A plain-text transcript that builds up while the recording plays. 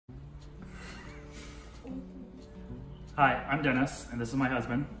Hi, I'm Dennis, and this is my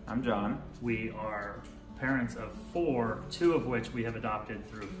husband. I'm John. We are parents of 4, 2 of which we have adopted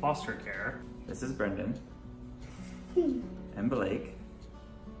through foster care. This is Brendan and Blake.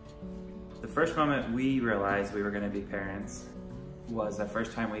 The first moment we realized we were going to be parents was the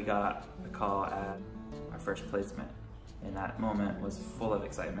first time we got a call at our first placement, and that moment was full of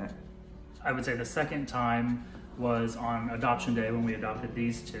excitement. I would say the second time was on adoption day when we adopted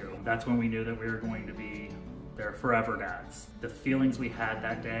these 2. That's when we knew that we were going to be their forever dads. The feelings we had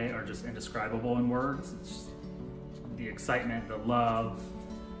that day are just indescribable in words. It's just the excitement, the love,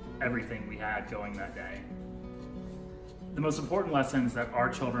 everything we had going that day. The most important lessons that our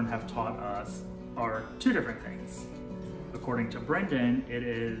children have taught us are 2 different things. According to Brendan, it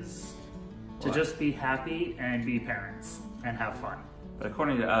is to just be happy and be parents and have fun. But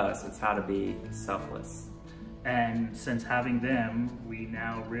according to us, it's how to be selfless. And since having them, we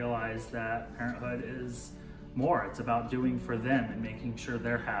now realize that parenthood is more. It's about doing for them and making sure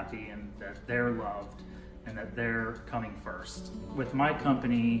they're happy and that they're loved and that they're coming first. With my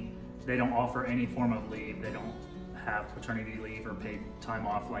company, they don't offer any form of leave. They don't have paternity leave or paid time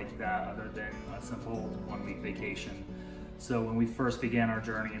off like that other than a simple 1-week vacation. So when we first began our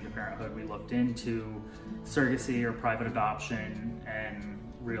journey into parenthood, we looked into surrogacy or private adoption and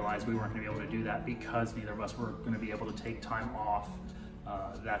realized we weren't going to be able to do that because neither of us were going to be able to take time off.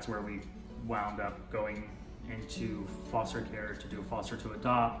 That's where we wound up going into foster care to do foster to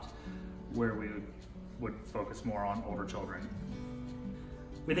adopt, where we would focus more on older children.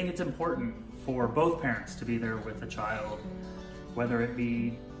 We think it's important for both parents to be there with a child, whether it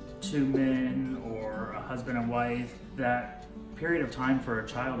be 2 men or a husband and wife. That period of time for a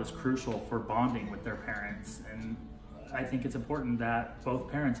child is crucial for bonding with their parents, and I think it's important that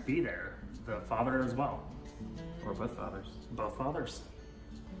both parents be there, the father as well. Or both fathers. Both fathers.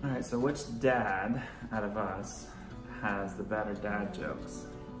 All right, so which dad out of us has the better dad jokes?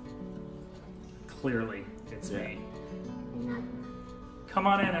 Clearly, it's me. Come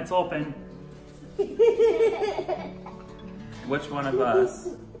on in, it's open. Which one of us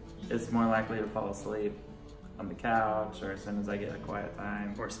is more likely to fall asleep on the couch or as soon as I get a quiet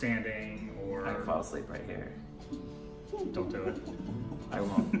time? Or standing, or... I fall asleep right here. Don't do it. I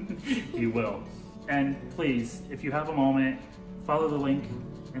won't. You will. And please, if you have a moment, follow the link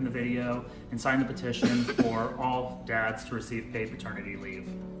in the video and sign the petition for all dads to receive paid paternity leave,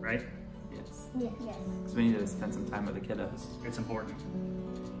 right? Yes. Yes. Because we need to spend some time with the kiddos. It's important.